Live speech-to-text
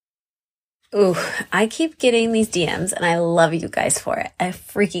Ooh, I keep getting these DMs and I love you guys for it. I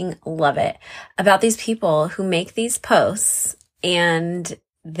freaking love it about these people who make these posts and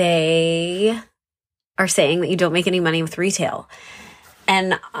they are saying that you don't make any money with retail.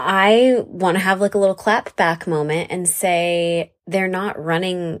 And I want to have like a little clap back moment and say they're not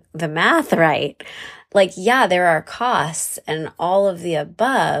running the math right. Like, yeah, there are costs and all of the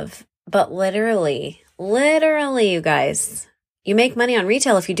above, but literally, you guys, you make money on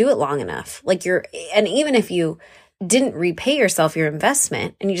retail if you do it long enough. And even if you didn't repay yourself your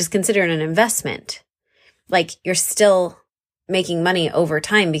investment and you just consider it an investment, like you're still making money over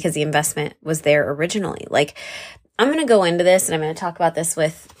time because the investment was there originally. Like, I'm going to go into this and I'm going to talk about this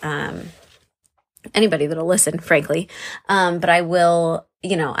with anybody that'll listen, frankly. But I will,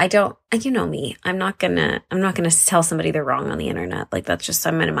 you know me. I'm not going to tell somebody they're wrong on the internet. Like that's just,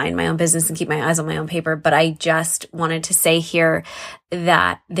 I'm going to mind my own business and keep my eyes on my own paper. But I just wanted to say here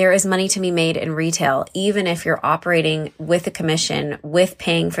that there is money to be made in retail, even if you're operating with a commission, with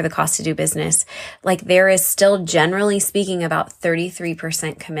paying for the cost to do business. Like there is still, generally speaking, about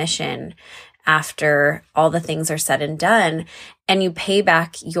 33% commission after all the things are said and done, and you pay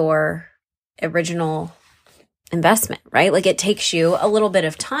back your original investment, right? Like it takes you a little bit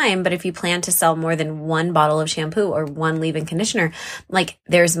of time, but if you plan to sell more than one bottle of shampoo or one leave-in conditioner, like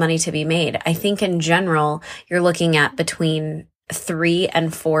there's money to be made. I think in general, you're looking at between 3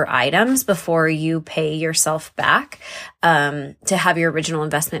 and 4 items before you pay yourself back to have your original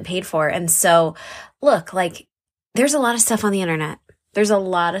investment paid for. And so look, like there's a lot of stuff on the internet.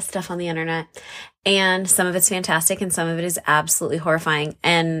 And some of it's fantastic and some of it is absolutely horrifying.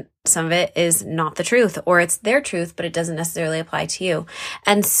 And some of it is not the truth, or it's their truth, but it doesn't necessarily apply to you.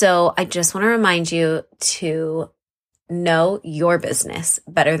 And so I just want to remind you to know your business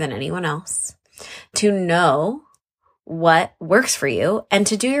better than anyone else, to know what works for you, and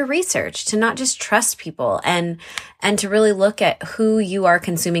to do your research, to not just trust people, and to really look at who you are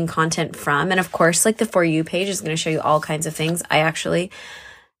consuming content from. And of course, like the For You page is going to show you all kinds of things. I actually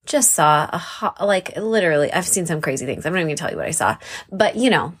just saw literally, I've seen some crazy things. I'm not even gonna tell you what I saw, but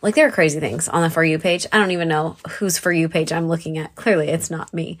like there are crazy things on the For You page. I don't even know whose For You page I'm looking at. Clearly it's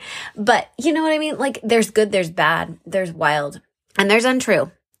not me, but you know what I mean? Like there's good, there's bad, there's wild, and there's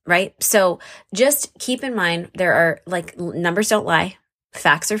untrue, right? So just keep in mind, there are like numbers don't lie,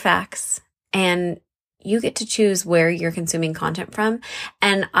 facts are facts, and you get to choose where you're consuming content from.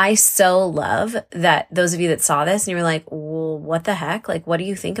 And I so love that those of you that saw this and you were like, well, what the heck? Like, what do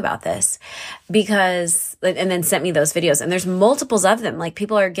you think about this? Because, and then sent me those videos, and there's multiples of them. Like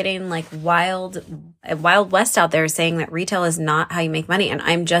people are getting like wild west out there saying that retail is not how you make money. And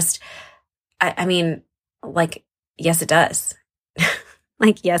I'm just, I mean, like, yes, it does.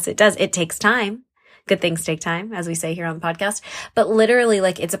 Like, yes, it does. It takes time. Good things take time, as we say here on the podcast, but literally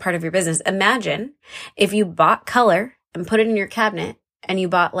like it's a part of your business. Imagine if you bought color and put it in your cabinet and you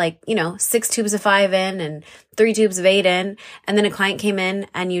bought 6 tubes of 5 in and 3 tubes of 8 in, and then a client came in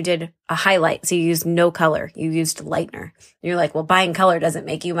and you did a highlight. So you used no color, you used lightener. And you're like, well, buying color doesn't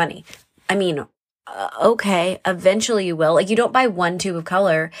make you money. I mean, okay, eventually you will. Like you don't buy 1 tube of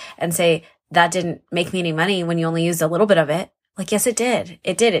color and say that didn't make me any money when you only used a little bit of it. Like, yes, it did.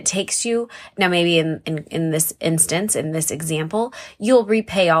 It did. It takes you now, maybe in this instance, in this example, you'll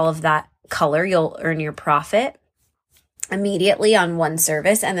repay all of that color. You'll earn your profit immediately on one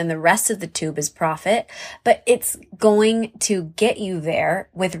service, and then the rest of the tube is profit, but it's going to get you there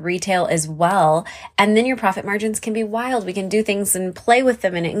with retail as well. And then your profit margins can be wild. We can do things and play with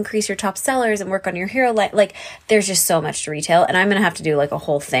them and increase your top sellers and work on your hero line. Like there's just so much to retail, and I'm going to have to do like a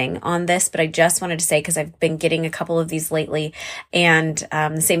whole thing on this, but I just wanted to say, cause I've been getting a couple of these lately, and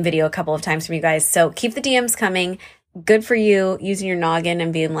the same video a couple of times from you guys. So keep the DMs coming. Good for you using your noggin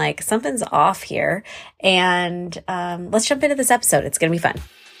and being like, something's off here. And let's jump into this episode. It's going to be fun.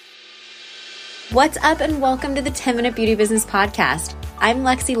 What's up, and welcome to the 10-Minute Beauty Business Podcast. I'm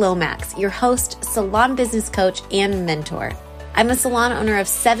Lexi Lomax, your host, salon business coach, and mentor. I'm a salon owner of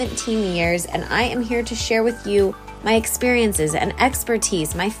 17 years, and I am here to share with you my experiences and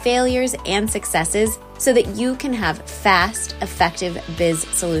expertise, my failures and successes, so that you can have fast, effective biz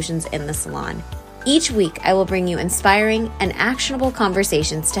solutions in the salon. Each week, I will bring you inspiring and actionable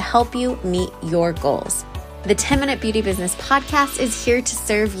conversations to help you meet your goals. The 10-Minute Beauty Business Podcast is here to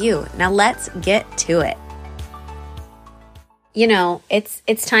serve you. Now let's get to it.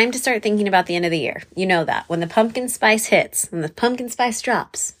 It's time to start thinking about the end of the year. You know that. When the pumpkin spice hits, when the pumpkin spice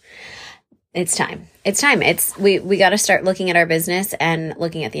drops, it's time. We got to start looking at our business and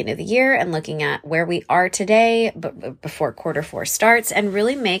looking at the end of the year and looking at where we are today, but before quarter 4 starts, and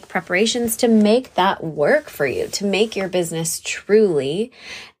really make preparations to make that work for you, to make your business truly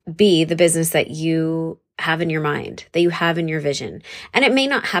be the business that you have in your mind, that you have in your vision. And it may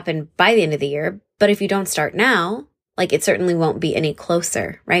not happen by the end of the year, but if you don't start now, like it certainly won't be any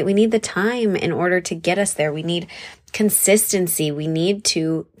closer, right? We need the time in order to get us there. We need consistency. We need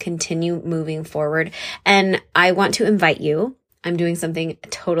to continue moving forward. And I want to invite you. I'm doing something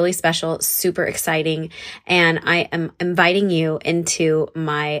totally special, super exciting, and I am inviting you into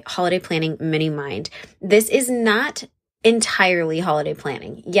my holiday planning mini mind. This is not entirely holiday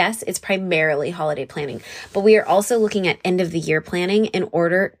planning. Yes, it's primarily holiday planning, but we are also looking at end of the year planning in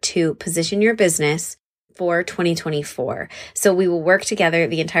order to position your business for 2024. So we will work together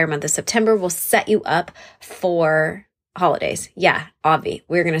the entire month of September. We'll set you up for holidays. Yeah, obvi.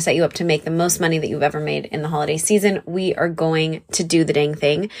 We're going to set you up to make the most money that you've ever made in the holiday season. We are going to do the dang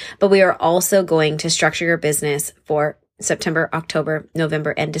thing, but we are also going to structure your business for September, October,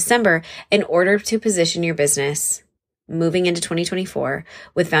 November, and December in order to position your business moving into 2024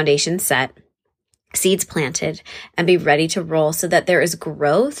 with foundation set, seeds planted, and be ready to roll so that there is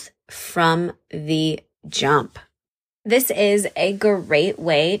growth from the jump. This is a great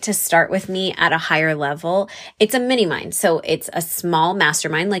way to start with me at a higher level. It's a mini mind. So it's a small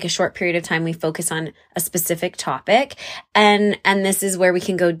mastermind, like a short period of time. We focus on a specific topic. And this is where we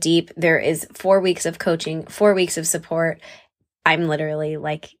can go deep. There is 4 weeks of coaching, 4 weeks of support. I'm literally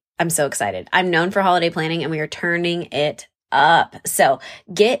I'm so excited. I'm known for holiday planning and we are turning it up. So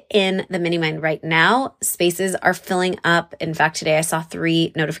get in the mini mind right now. Spaces are filling up. In fact, today I saw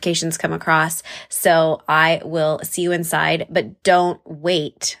 3 notifications come across. So I will see you inside, but don't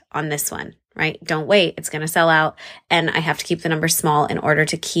wait on this one, right? Don't wait. It's going to sell out. And I have to keep the number small in order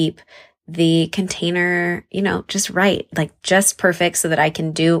to keep the container, just right, just perfect so that I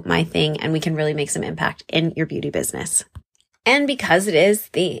can do my thing and we can really make some impact in your beauty business. And because it is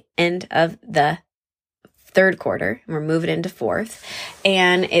the end of the third quarter, and we're moving into fourth,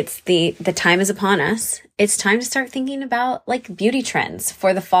 and it's the time is upon us. It's time to start thinking about beauty trends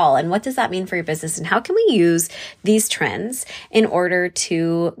for the fall. And what does that mean for your business? And how can we use these trends in order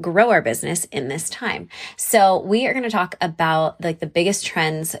to grow our business in this time? So we are going to talk about the biggest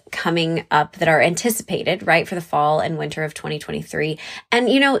trends coming up that are anticipated, right, for the fall and winter of 2023.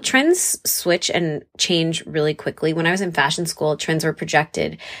 And, trends switch and change really quickly. When I was in fashion school, trends were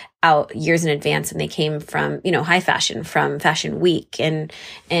projected out years in advance, and they came from, high fashion, from Fashion Week in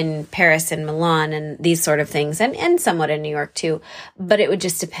Paris and Milan and these sort of things, and somewhat in New York too. But it would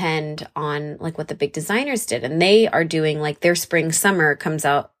just depend on what the big designers did. And they are doing their spring summer comes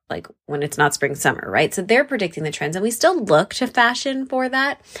out when it's not spring summer, right? So they're predicting the trends, and we still look to fashion for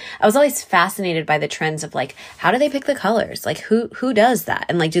that. I was always fascinated by the trends of how do they pick the colors? Who does that?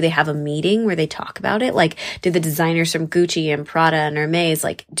 And do they have a meeting where they talk about it? Do the designers from Gucci and Prada and Hermes,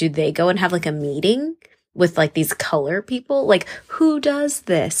 do they go and have a meeting with these color people? Who does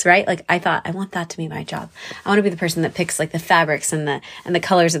this, right? I thought, I want that to be my job. I want to be the person that picks the fabrics and the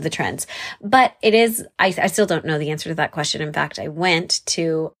colors of the trends. But it is, I still don't know the answer to that question. In fact, I went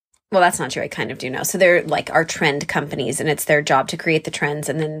to, well, that's not true. I kind of do know. So they're our trend companies, and it's their job to create the trends.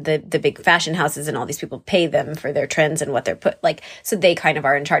 And then the big fashion houses and all these people pay them for their trends and what they're so they kind of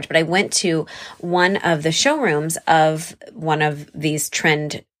are in charge. But I went to one of the showrooms of one of these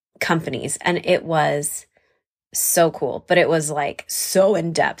trend companies, and it was so cool, but it was so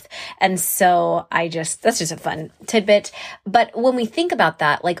in depth. And so that's just a fun tidbit. But when we think about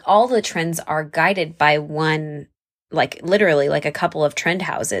that, all the trends are guided by one, literally a couple of trend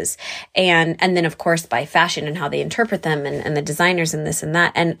houses. And then of course by fashion and how they interpret them and the designers and this and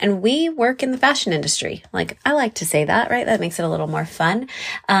that. And we work in the fashion industry. I like to say that, right? That makes it a little more fun,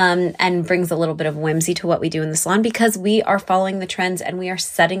 and brings a little bit of whimsy to what we do in the salon, because we are following the trends and we are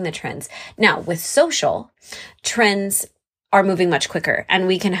setting the trends. Now with social, trends are moving much quicker, and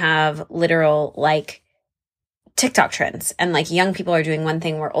we can have literal TikTok trends, and young people are doing one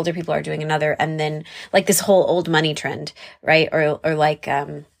thing where older people are doing another. And then this whole old money trend, right? Or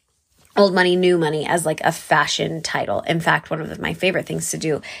old money, new money as a fashion title. In fact, one of my favorite things to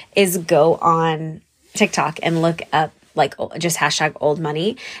do is go on TikTok and look up just hashtag old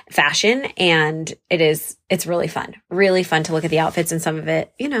money fashion. And it's really fun to look at the outfits, and some of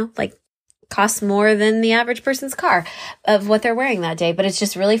it, costs more than the average person's car of what they're wearing that day. But it's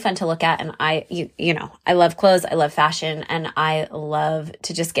just really fun to look at. And I love clothes. I love fashion, and I love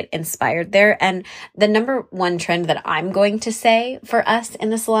to just get inspired there. And the number one trend that I'm going to say for us in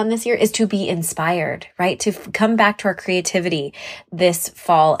the salon this year is to be inspired, right? To come back to our creativity this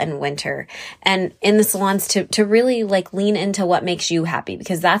fall and winter, and in the salons to really lean into what makes you happy,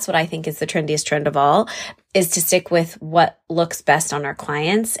 because that's what I think is the trendiest trend of all. is to stick with what looks best on our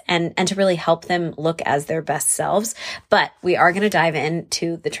clients and to really help them look as their best selves. But we are going to dive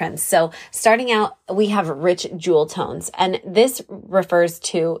into the trends. So starting out, we have rich jewel tones, and this refers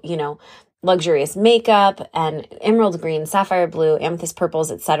to, luxurious makeup and emerald green, sapphire blue, amethyst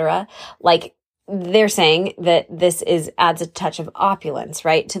purples, etc. Like they're saying that this adds a touch of opulence,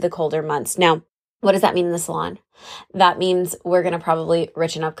 right, to the colder months. Now, what does that mean in the salon? That means we're going to probably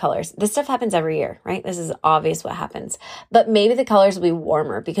richen up colors. This stuff happens every year, right? This is obvious what happens. But maybe the colors will be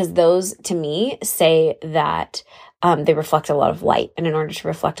warmer, because those, to me, say that they reflect a lot of light. And in order to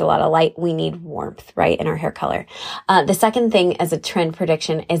reflect a lot of light, we need warmth, right, in our hair color. The second thing as a trend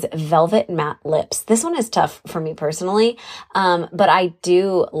prediction is velvet matte lips. This one is tough for me personally, but I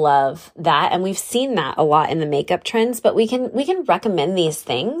do love that. And we've seen that a lot in the makeup trends, but we can recommend these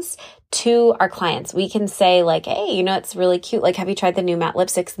things to our clients. We can say like, hey, it's really cute. Like, have you tried the new matte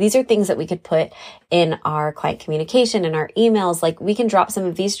lipsticks? These are things that we could put in our client communication and our emails. Like, we can drop some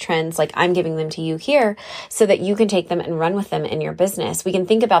of these trends, like I'm giving them to you here, so that you can take them and run with them in your business. We can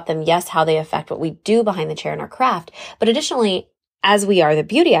think about them, yes, how they affect what we do behind the chair in our craft. But additionally, as we are the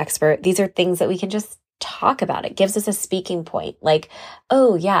beauty expert, these are things that we can just talk about. It gives us a speaking point. Like,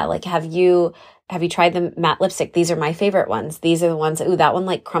 oh yeah, like have you tried the matte lipstick? These are my favorite ones. These are the ones, that one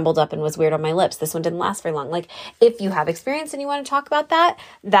like crumbled up and was weird on my lips. This one didn't last very long. Like, if you have experience and you want to talk about that,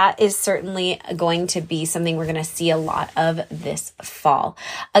 that is certainly going to be something we're going to see a lot of this fall.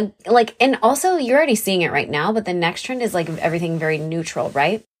 And also you're already seeing it right now, but the next trend is like everything very neutral,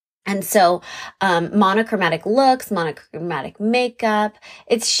 right? And so, monochromatic looks, monochromatic makeup,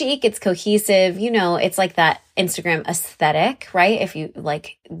 it's chic, it's cohesive, it's like that Instagram aesthetic, right? If you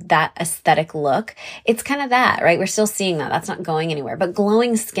like that aesthetic look, it's kind of that, right? We're still seeing that. That's not going anywhere. But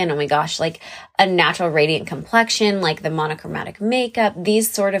glowing skin, oh my gosh, like a natural radiant complexion, like the monochromatic makeup,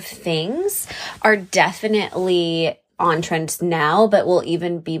 these sort of things are definitely on trend now, but will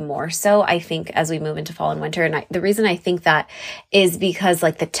even be more so, I think, as we move into fall and winter. And the reason I think that is because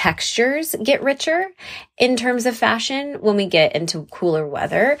like the textures get richer in terms of fashion when we get into cooler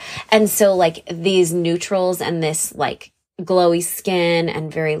weather. And so like these neutrals and this like glowy skin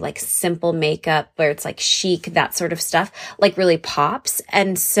and very like simple makeup where it's like chic, that sort of stuff, like really pops.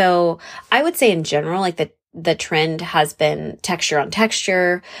 And so I would say in general, like the trend has been texture on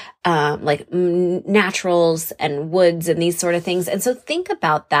texture, like naturals and woods and these sort of things. And so think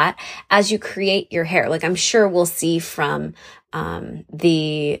about that as you create your hair. Like I'm sure we'll see from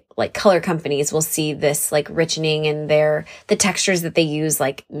the like color companies, we'll see this like richening in the textures that they use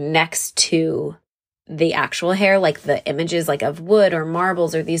like next to the actual hair, like the images like of wood or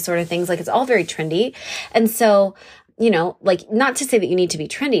marbles or these sort of things. Like it's all very trendy. And so like not to say that you need to be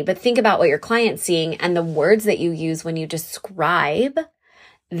trendy, but think about what your client's seeing and the words that you use when you describe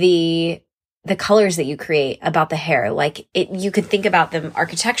the colors that you create about the hair. Like you could think about them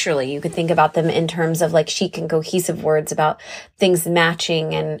architecturally. You could think about them in terms of like chic and cohesive words about things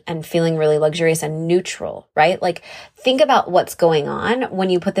matching and feeling really luxurious and neutral, right? Like think about what's going on when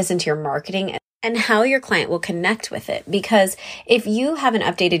you put this into your marketing and how your client will connect with it. Because if you haven't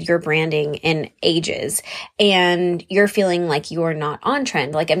updated your branding in ages and you're feeling like you're not on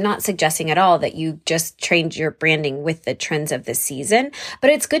trend, like I'm not suggesting at all that you just change your branding with the trends of the season,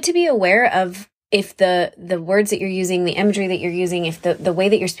 but it's good to be aware of if the words that you're using, the imagery that you're using, if the way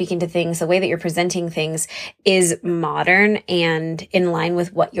that you're speaking to things, the way that you're presenting things is modern and in line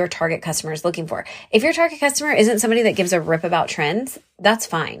with what your target customer is looking for. If your target customer isn't somebody that gives a rip about trends, that's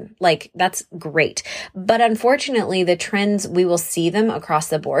fine. Like that's great. But unfortunately, the trends, we will see them across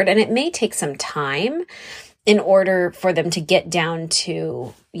the board, and it may take some time in order for them to get down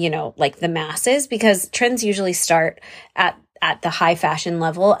to, like the masses, because trends usually start at the high fashion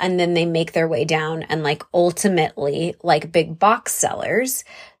level and then they make their way down, and like ultimately like big box sellers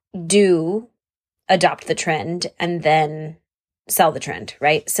do adopt the trend and then sell the trend,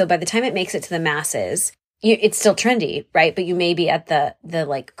 right? So by the time it makes it to the masses, it's still trendy, right? But you may be at the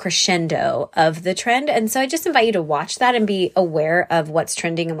like crescendo of the trend. And so I just invite you to watch that and be aware of what's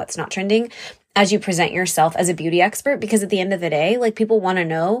trending and what's not trending as you present yourself as a beauty expert, because at the end of the day, like people want to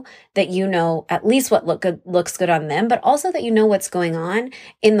know that at least what looks good on them, but also that what's going on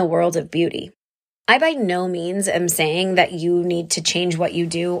in the world of beauty. I by no means am saying that you need to change what you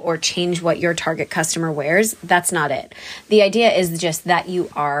do or change what your target customer wears. That's not it. The idea is just that you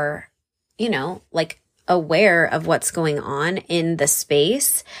are, like aware of what's going on in the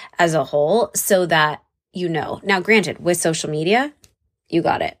space as a whole so that Now, granted, with social media, you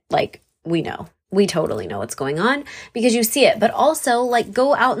got it. Like, we know we totally know what's going on because you see it, but also like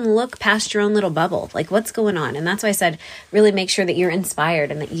go out and look past your own little bubble, like what's going on. And that's why I said, really make sure that you're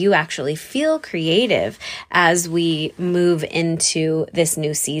inspired and that you actually feel creative as we move into this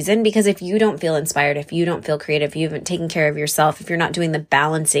new season. Because if you don't feel inspired, if you don't feel creative, if you haven't taken care of yourself, if you're not doing the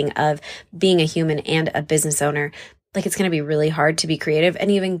balancing of being a human and a business owner, like it's going to be really hard to be creative and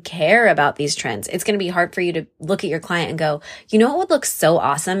even care about these trends. It's going to be hard for you to look at your client and go, you know what would look so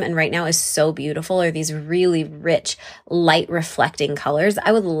awesome and right now is so beautiful are these really rich, light reflecting colors.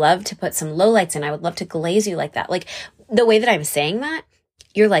 I would love to put some lowlights in. I would love to glaze you like that. Like the way that I'm saying that,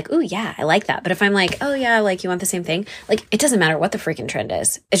 you're like, oh yeah, I like that. But if I'm like, oh yeah, like you want the same thing, like it doesn't matter what the freaking trend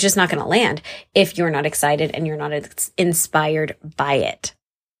is. It's just not going to land if you're not excited and you're not inspired by it.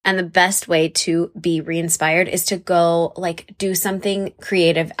 And the best way to be re-inspired is to go like do something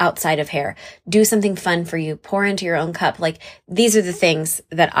creative outside of hair. Do something fun for you. Pour into your own cup. Like these are the things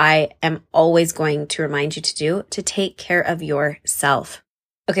that I am always going to remind you to do to take care of yourself.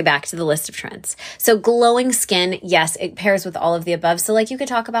 Okay, back to the list of trends. So glowing skin, yes, it pairs with all of the above. So like you could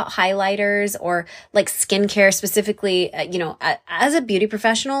talk about highlighters or like skincare specifically, as a beauty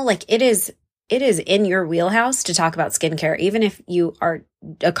professional, like it is in your wheelhouse to talk about skincare, even if you are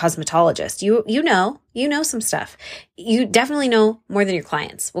a cosmetologist. You know some stuff. You definitely know more than your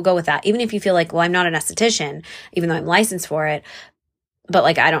clients. We'll go with that. Even if you feel like, well, I'm not an esthetician, even though I'm licensed for it, but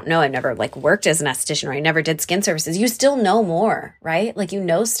like, I don't know, I've never like worked as an esthetician or I never did skin services. You still know more, right? Like you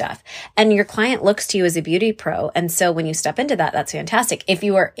know stuff and your client looks to you as a beauty pro. And so when you step into that, that's fantastic. If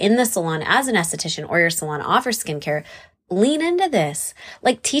you are in the salon as an esthetician or your salon offers skincare, lean into this.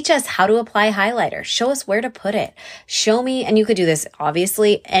 Like teach us how to apply highlighter. Show us where to put it. Show me, and you could do this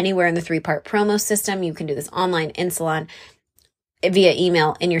obviously anywhere in the 3-part promo system. You can do this online, in salon, via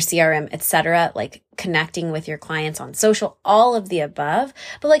email, in your CRM, etc. Like connecting with your clients on social, all of the above.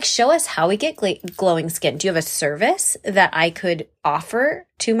 But like show us how we get glowing skin. Do you have a service that I could offer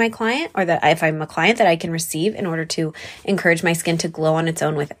to my client, or that if I'm a client that I can receive in order to encourage my skin to glow on its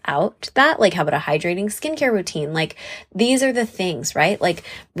own without that? Like how about a hydrating skincare routine? Like these are the things, right? Like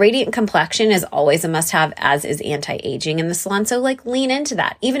radiant complexion is always a must have, as is anti-aging in the salon. So like lean into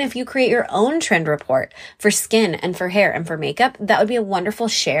that. Even if you create your own trend report for skin and for hair and for makeup, that would be a wonderful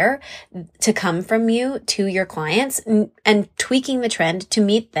share to come from you to your clients and tweaking the trend to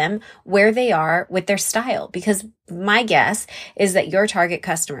meet them where they are with their style. Because my guess is that your target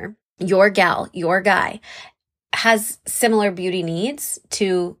customer, your gal, your guy, has similar beauty needs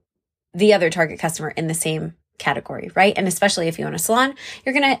to the other target customer in the same category, right? And especially if you own a salon,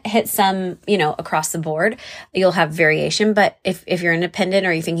 you're going to hit some, across the board, you'll have variation. But if you're independent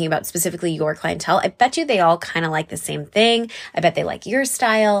or you're thinking about specifically your clientele, I bet you they all kind of like the same thing. I bet they like your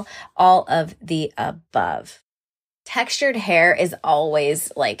style, all of the above. Textured hair is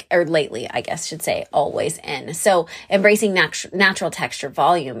always lately, I guess should say, always in. So embracing natural texture,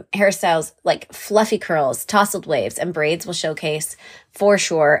 volume, hairstyles like fluffy curls, tousled waves, and braids will showcase for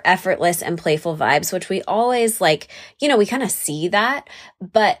sure effortless and playful vibes, which we always we kind of see that,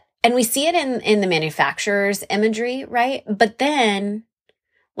 and we see it in the manufacturer's imagery, right? But then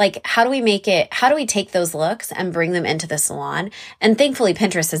how do we take those looks and bring them into the salon? And thankfully,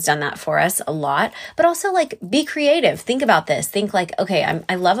 Pinterest has done that for us a lot, but also be creative. Think about this. Think okay,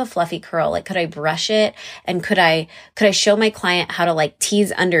 I love a fluffy curl. Could I brush it? And could I show my client how to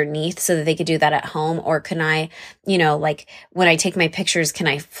tease underneath so that they could do that at home? Or can I, when I take my pictures, can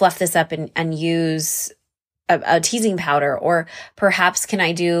I fluff this up and use a teasing powder? Or perhaps can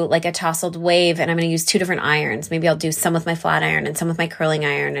I do a tousled wave and I'm going to use 2 different irons. Maybe I'll do some with my flat iron and some with my curling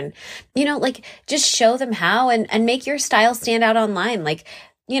iron, and just show them how and make your style stand out online.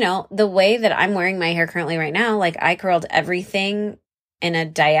 The way that I'm wearing my hair currently right now, I curled everything in a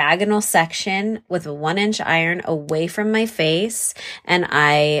diagonal section with a 1-inch iron away from my face, and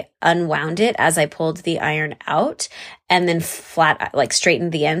I unwound it as I pulled the iron out, and then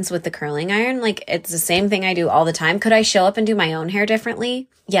straightened the ends with the curling iron. It's the same thing I do all the time. Could I show up and do my own hair differently?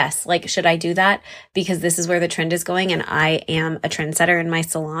 Yes. Should I do that because this is where the trend is going and I am a trendsetter in my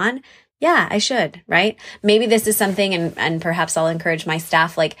salon? Yeah, I should, right? Maybe this is something, and perhaps I'll encourage my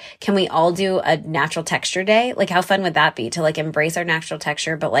staff, can we all do a natural texture day? How fun would that be to embrace our natural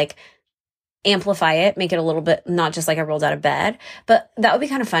texture, but amplify it, make it a little bit, not just I rolled out of bed, but that would be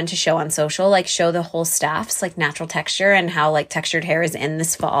kind of fun to show on social, show the whole staff's natural texture and how textured hair is in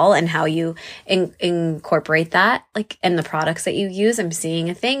this fall and how you incorporate that, in the products that you use. I'm seeing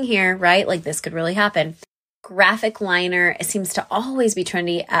a thing here, right? This could really happen. graphic liner seems to always be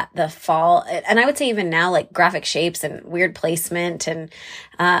trendy at the fall. And I would say even now, like graphic shapes and weird placement and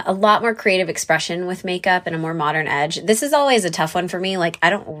a lot more creative expression with makeup and a more modern edge. This is always a tough one for me. Like I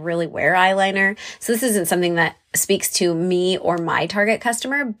don't really wear eyeliner. So this isn't something that speaks to me or my target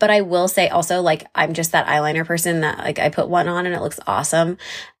customer. But I will say also, like, I'm just that eyeliner person that like I put one on and it looks awesome.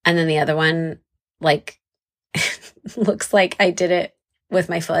 And then the other one, like, looks like I did it with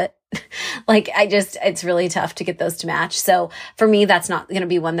my foot. Like it's really tough to get those to match. So for me, that's not going to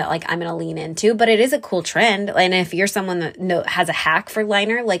be one that like I'm going to lean into, but it is a cool trend. And if you're someone that has a hack for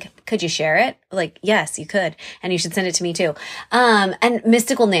liner, like, could you share it? Like, yes, you could. And you should send it to me too. And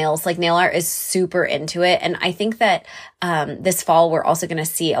mystical nails, like nail art is super into it. And I think that, this fall, we're also going to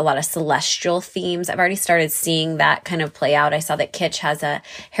see a lot of celestial themes. I've already started seeing that kind of play out. I saw that Kitsch has a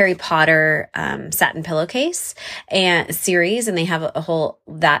Harry Potter, satin pillowcase and series, and they have a whole,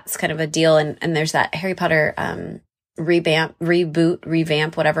 that's kind of a deal. And there's that Harry Potter, revamp,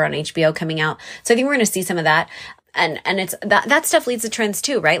 whatever on HBO coming out. So I think we're going to see some of that. And it's that stuff leads to trends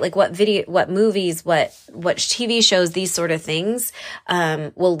too, right? Like what movies, what TV shows, these sort of things,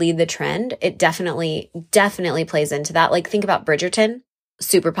 will lead the trend. It definitely plays into that. Like think about Bridgerton,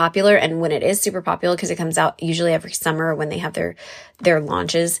 super popular. And when it is super popular, because it comes out usually every summer when they have their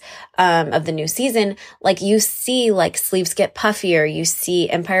launches, of the new season, like you see like sleeves get puffier, you see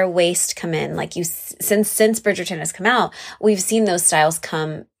Empire waist come in, like since Bridgerton has come out, we've seen those styles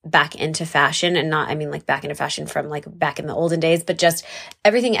come back into fashion, and not, I mean like back into fashion from like back in the olden days, but just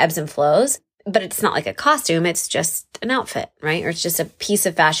everything ebbs and flows. But it's not like a costume, it's just an outfit, right? Or it's just a piece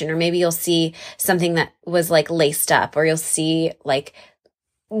of fashion. Or maybe you'll see something that was like laced up, or you'll see like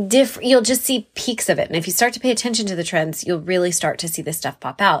you'll just see peaks of it. And if you start to pay attention to the trends, you'll really start to see this stuff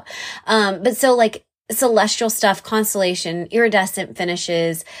pop out. But so like celestial stuff, constellation, iridescent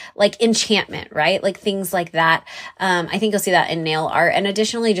finishes, like enchantment, right? Like things like that. I think you'll see that in nail art. And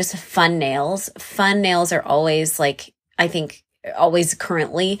additionally, just fun nails. Fun nails are always like, I think, always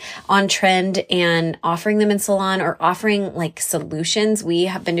currently on trend, and offering them in salon or offering like solutions. We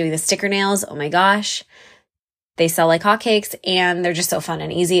have been doing the sticker nails. Oh my gosh. They sell like hotcakes, and they're just so fun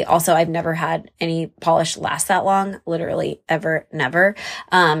and easy. Also, I've never had any polish last that long, literally ever, never.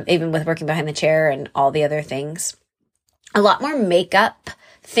 Even with working behind the chair and all the other things. A lot more makeup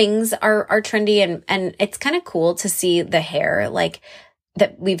things are trendy, and it's kind of cool to see the hair, like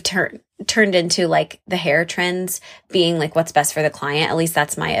that we've turned into like the hair trends being like what's best for the client. At least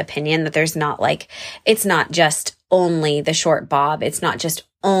that's my opinion, that there's not like, it's not just only the short bob. It's not just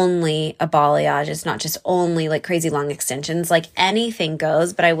only a balayage. It's not just only like crazy long extensions, like anything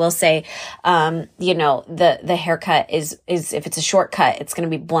goes. But I will say, the haircut is if it's a shortcut, it's going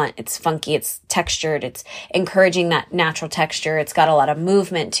to be blunt. It's funky. It's textured. It's encouraging that natural texture. It's got a lot of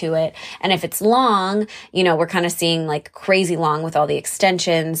movement to it. And if it's long, we're kind of seeing like crazy long with all the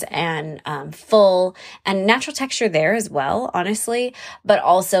extensions and, full and natural texture there as well, honestly, but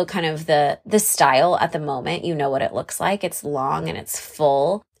also kind of the style at the moment, what it looks like. It's long and it's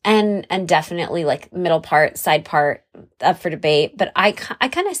full. And definitely like middle part, side part, up for debate. But I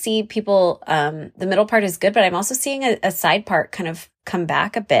kind of see people, the middle part is good, but I'm also seeing a side part kind of come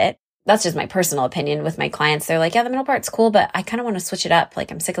back a bit. That's just my personal opinion with my clients. They're like, yeah, the middle part's cool, but I kind of want to switch it up.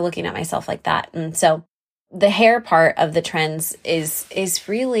 Like I'm sick of looking at myself like that. And so the hair part of the trends is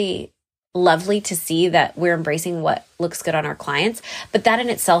really lovely to see that we're embracing what looks good on our clients. But that in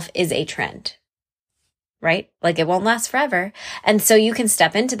itself is a trend. Right? Like it won't last forever. And so you can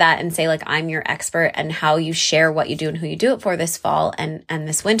step into that and say like, I'm your expert, and how you share what you do and who you do it for this fall and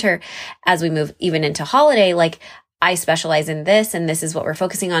this winter, as we move even into holiday, like I specialize in this, and this is what we're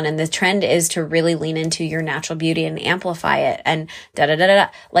focusing on. And the trend is to really lean into your natural beauty and amplify it, and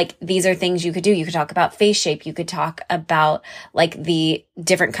like these are things you could do. You could talk about face shape. You could talk about like the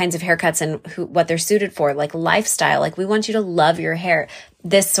different kinds of haircuts and what they're suited for, like lifestyle. Like we want you to love your hair.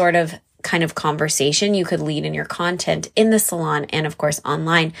 This sort of kind of conversation you could lead in your content in the salon and of course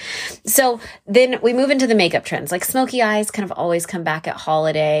online. So then we move into the makeup trends, like smoky eyes kind of always come back at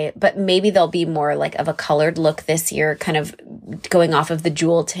holiday, but maybe they'll be more like of a colored look this year, kind of going off of the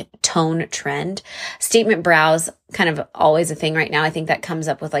jewel tone trend. Statement brows, kind of always a thing right now. I think that comes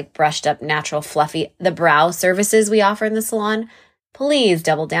up with like brushed up, natural, fluffy, the brow services we offer in the salon. Please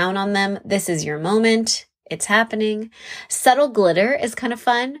double down on them. This is your moment. It's happening. Subtle glitter is kind of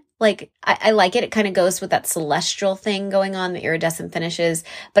fun. Like, I like it. It kind of goes with that celestial thing going on, the iridescent finishes,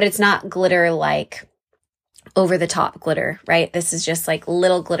 but it's not glitter like over the top glitter, right? This is just like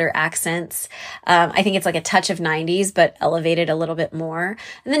little glitter accents. I think it's like a touch of 90s, but elevated a little bit more.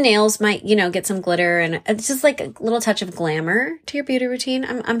 And the nails might, get some glitter, and it's just like a little touch of glamour to your beauty routine.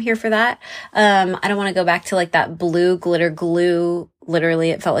 I'm here for that. I don't want to go back to like that blue glitter glue.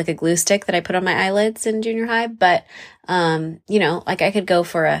 Literally, it felt like a glue stick that I put on my eyelids in junior high. But, like I could go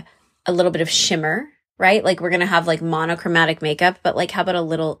for a little bit of shimmer, right? Like we're going to have like monochromatic makeup, but like how about a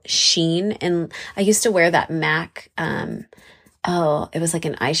little sheen? And I used to wear that MAC. It was like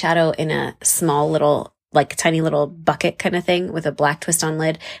an eyeshadow in a small little, like tiny little bucket kind of thing with a black twist on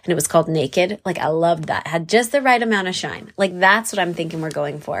lid. And it was called Naked. Like I loved that. Had just the right amount of shine. Like that's what I'm thinking we're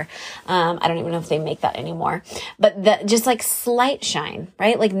going for. I don't even know if they make that anymore, but just like slight shine,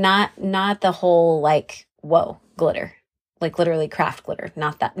 right? Like not the whole like, whoa, glitter. Like literally craft glitter,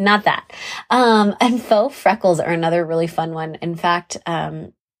 not that. And faux freckles are another really fun one. In fact,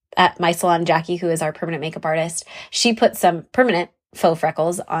 at my salon, Jackie, who is our permanent makeup artist, she put some permanent faux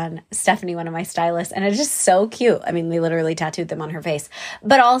freckles on Stephanie, one of my stylists. And it's just so cute. I mean, we literally tattooed them on her face,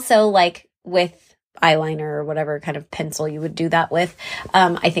 but also like with eyeliner or whatever kind of pencil you would do that with,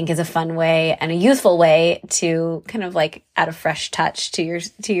 I think is a fun way and a useful way to kind of like add a fresh touch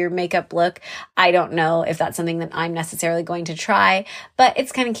to your makeup look. I don't know if that's something that I'm necessarily going to try, but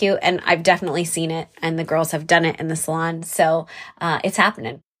it's kind of cute. And I've definitely seen it, and the girls have done it in the salon. So, it's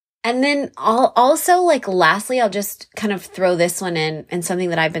happening. And then lastly, I'll just kind of throw this one in, and something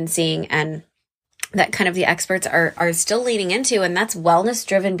that I've been seeing and that kind of the experts are still leaning into, and that's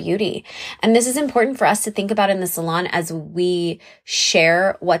wellness-driven beauty. And this is important for us to think about in the salon as we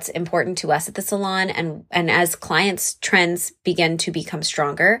share what's important to us at the salon, and as clients' trends begin to become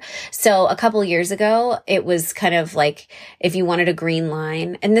stronger. So a couple years ago, it was kind of like if you wanted a green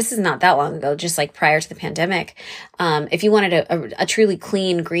line, and this is not that long ago, just like prior to the pandemic, if you wanted a truly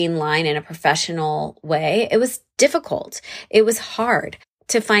clean green line in a professional way, it was difficult. It was hard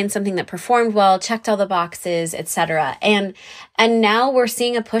to find something that performed well, checked all the boxes, etc. And now we're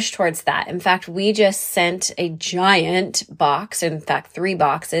seeing a push towards that. In fact, we just sent a giant box, in fact, 3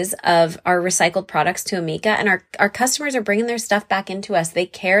 boxes of our recycled products to Amika, and our customers are bringing their stuff back into us. They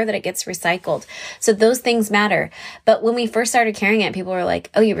care that it gets recycled. So those things matter. But when we first started carrying it, people were like,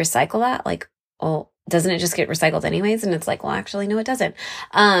 oh, you recycle that? Like, oh, doesn't it just get recycled anyways? And it's like, well, actually, no, it doesn't.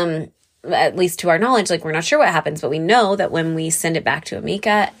 At least to our knowledge, like we're not sure what happens, but we know that when we send it back to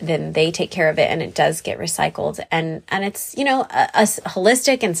Amika, then they take care of it and it does get recycled. And it's, a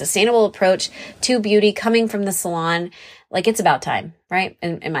holistic and sustainable approach to beauty coming from the salon. Like it's about time, right?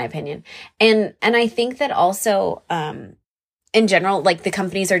 In my opinion. And I think that also, in general, like the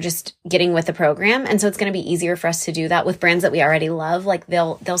companies are just getting with the program. And so it's going to be easier for us to do that with brands that we already love. Like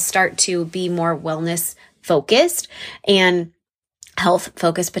they'll start to be more wellness focused and health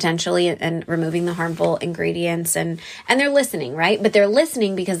focused potentially, and removing the harmful ingredients, and they're listening, right? But they're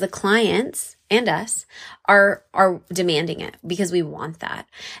listening because the clients and us are demanding it, because we want that.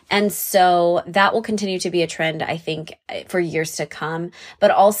 And so that will continue to be a trend, I think, for years to come.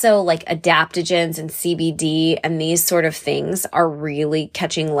 But also like adaptogens and CBD and these sort of things are really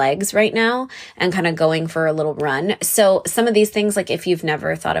catching legs right now and kind of going for a little run. So some of these things, like if you've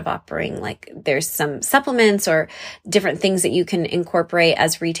never thought of operating, like there's some supplements or different things that you can incorporate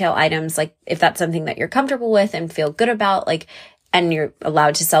as retail items. Like if that's something that you're comfortable with and feel good about, like, and you're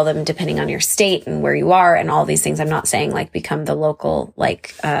allowed to sell them depending on your state and where you are and all these things. I'm not saying like become the local,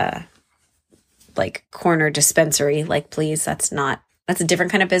 like corner dispensary. Like, please, that's a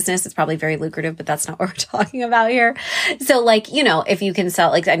different kind of business. It's probably very lucrative, but that's not what we're talking about here. So like, if you can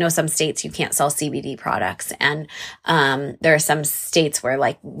sell, like I know some states you can't sell CBD products, and there are some states where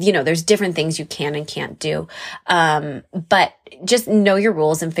like, there's different things you can and can't do. But just know your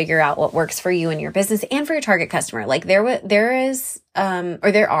rules and figure out what works for you and your business and for your target customer. Like there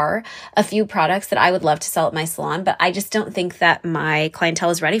are a few products that I would love to sell at my salon, but I just don't think that my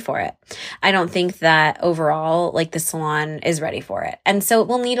clientele is ready for it. I don't think that overall, like the salon is ready for it. And so it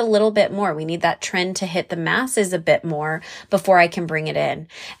will need a little bit more. We need that trend to hit the masses a bit more before I can bring it in.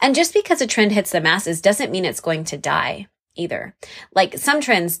 And just because a trend hits the masses doesn't mean it's going to die either. Like some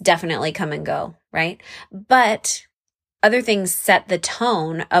trends definitely come and go, right? But other things set the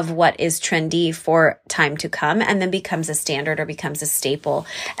tone of what is trendy for time to come, and then becomes a standard or becomes a staple.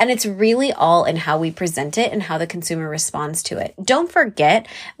 And it's really all in how we present it and how the consumer responds to it. Don't forget,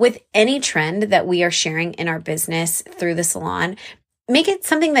 with any trend that we are sharing in our business through the salon, make it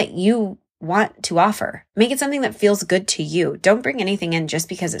something that you want to offer. Make it something that feels good to you. Don't bring anything in just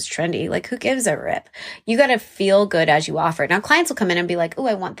because it's trendy. Like, who gives a rip? You got to feel good as you offer it. Now, clients will come in and be like, oh,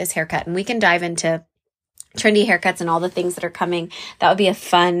 I want this haircut. And we can dive into trendy haircuts and all the things that are coming. That would be a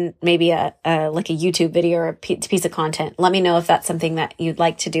fun, maybe like a YouTube video or a piece of content. Let me know if that's something that you'd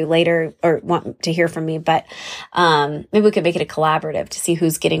like to do later or want to hear from me. But maybe we could make it a collaborative to see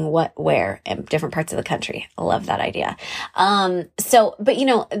who's getting what where in different parts of the country. I love that idea. But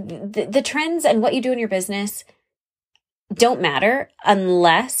the trends and what you do in your business don't matter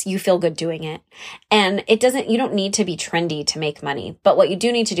unless you feel good doing it. And you don't need to be trendy to make money. But what you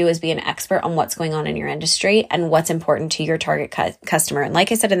do need to do is be an expert on what's going on in your industry and what's important to your target customer. And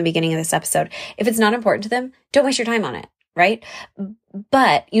like I said in the beginning of this episode, if it's not important to them, don't waste your time on it, right?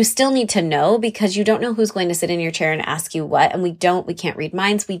 But you still need to know, because you don't know who's going to sit in your chair and ask you what. And we can't read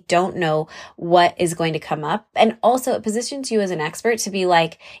minds. We don't know what is going to come up. And also it positions you as an expert to be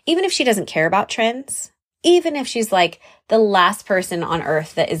like, even if she doesn't care about trends, even if she's like the last person on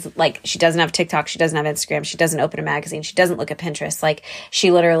earth that is like, she doesn't have TikTok, she doesn't have Instagram, she doesn't open a magazine, she doesn't look at Pinterest. Like, she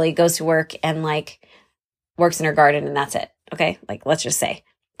literally goes to work and like works in her garden and that's it. Okay. Like, let's just say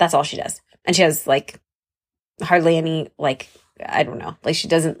that's all she does. And she has like hardly any, like, I don't know, like she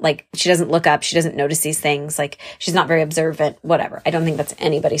doesn't look up. She doesn't notice these things. Like, she's not very observant, whatever. I don't think that's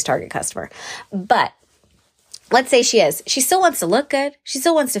anybody's target customer, but let's say she is. She still wants to look good. She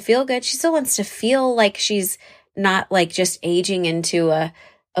still wants to feel good. She still wants to feel like she's not like just aging into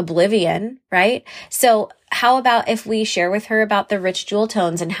oblivion, right? So how about if we share with her about the rich jewel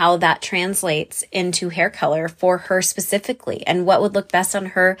tones and how that translates into hair color for her specifically, and what would look best on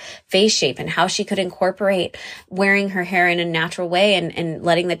her face shape, and how she could incorporate wearing her hair in a natural way and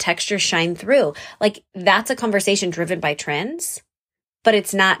letting the texture shine through. Like, that's a conversation driven by trends, but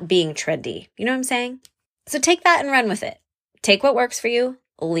it's not being trendy. You know what I'm saying? So take that and run with it. Take what works for you,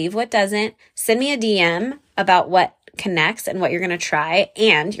 leave what doesn't. Send me a DM about what connects and what you're going to try.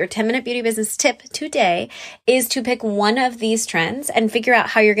 And your 10-minute beauty business tip today is to pick one of these trends and figure out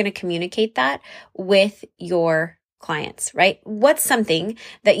how you're going to communicate that with your clients, right? What's something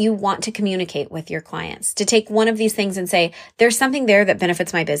that you want to communicate with your clients? To take one of these things and say, there's something there that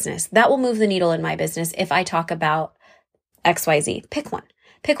benefits my business. That will move the needle in my business if I talk about XYZ. Pick one.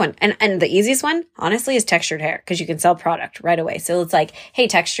 Pick one. And the easiest one, honestly, is textured hair, because you can sell product right away. So it's like, hey,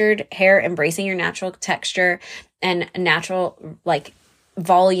 textured hair, embracing your natural texture and natural, like,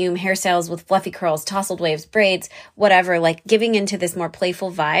 volume hairstyles with fluffy curls, tousled waves, braids, whatever, like giving into this more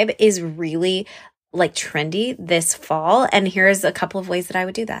playful vibe is really like trendy this fall. And here's a couple of ways that I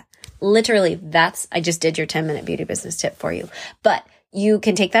would do that. Literally, I just did your 10-minute beauty business tip for you. But you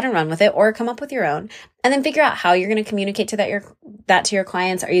can take that and run with it, or come up with your own, and then figure out how you're going to communicate to that to your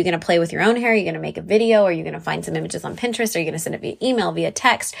clients. Are you going to play with your own hair? Are you going to make a video? Are you going to find some images on Pinterest? Are you going to send it via email, via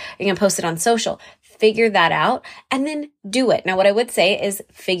text? Are you going to post it on social? Figure that out and then do it. Now, what I would say is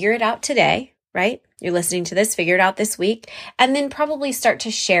figure it out today, right? You're listening to this, figure it out this week, and then probably start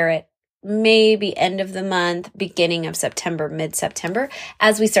to share it maybe end of the month, beginning of September, mid-September,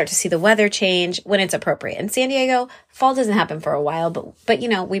 as we start to see the weather change when it's appropriate. In San Diego, fall doesn't happen for a while,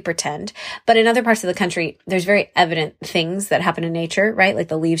 but we pretend. But in other parts of the country, there's very evident things that happen in nature, right? Like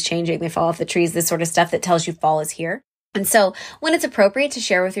the leaves changing, they fall off the trees, this sort of stuff that tells you fall is here. And so when it's appropriate to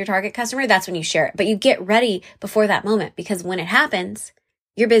share with your target customer, that's when you share it. But you get ready before that moment, because when it happens,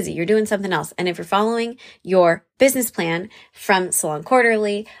 you're busy, you're doing something else. And if you're following your business plan from Salon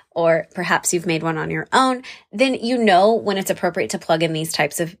Quarterly, or perhaps you've made one on your own, then you know when it's appropriate to plug in these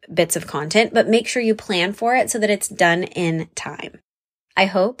types of bits of content, but make sure you plan for it so that it's done in time. I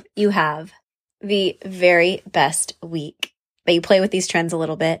hope you have the very best week, that you play with these trends a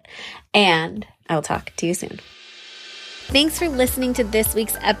little bit, and I'll talk to you soon. Thanks for listening to this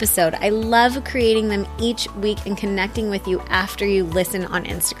week's episode. I love creating them each week and connecting with you after you listen on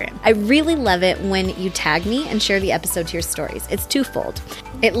Instagram. I really love it when you tag me and share the episode to your stories. It's twofold.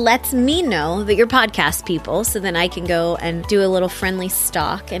 It lets me know that you're podcast people, so then I can go and do a little friendly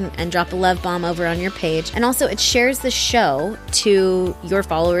stalk and drop a love bomb over on your page. And also it shares the show to your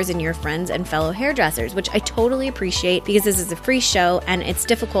followers and your friends and fellow hairdressers, which I totally appreciate, because this is a free show and it's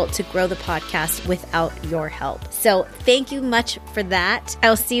difficult to grow the podcast without your help. So thank you much for that.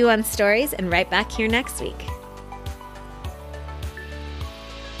 I'll see you on stories and right back here next week.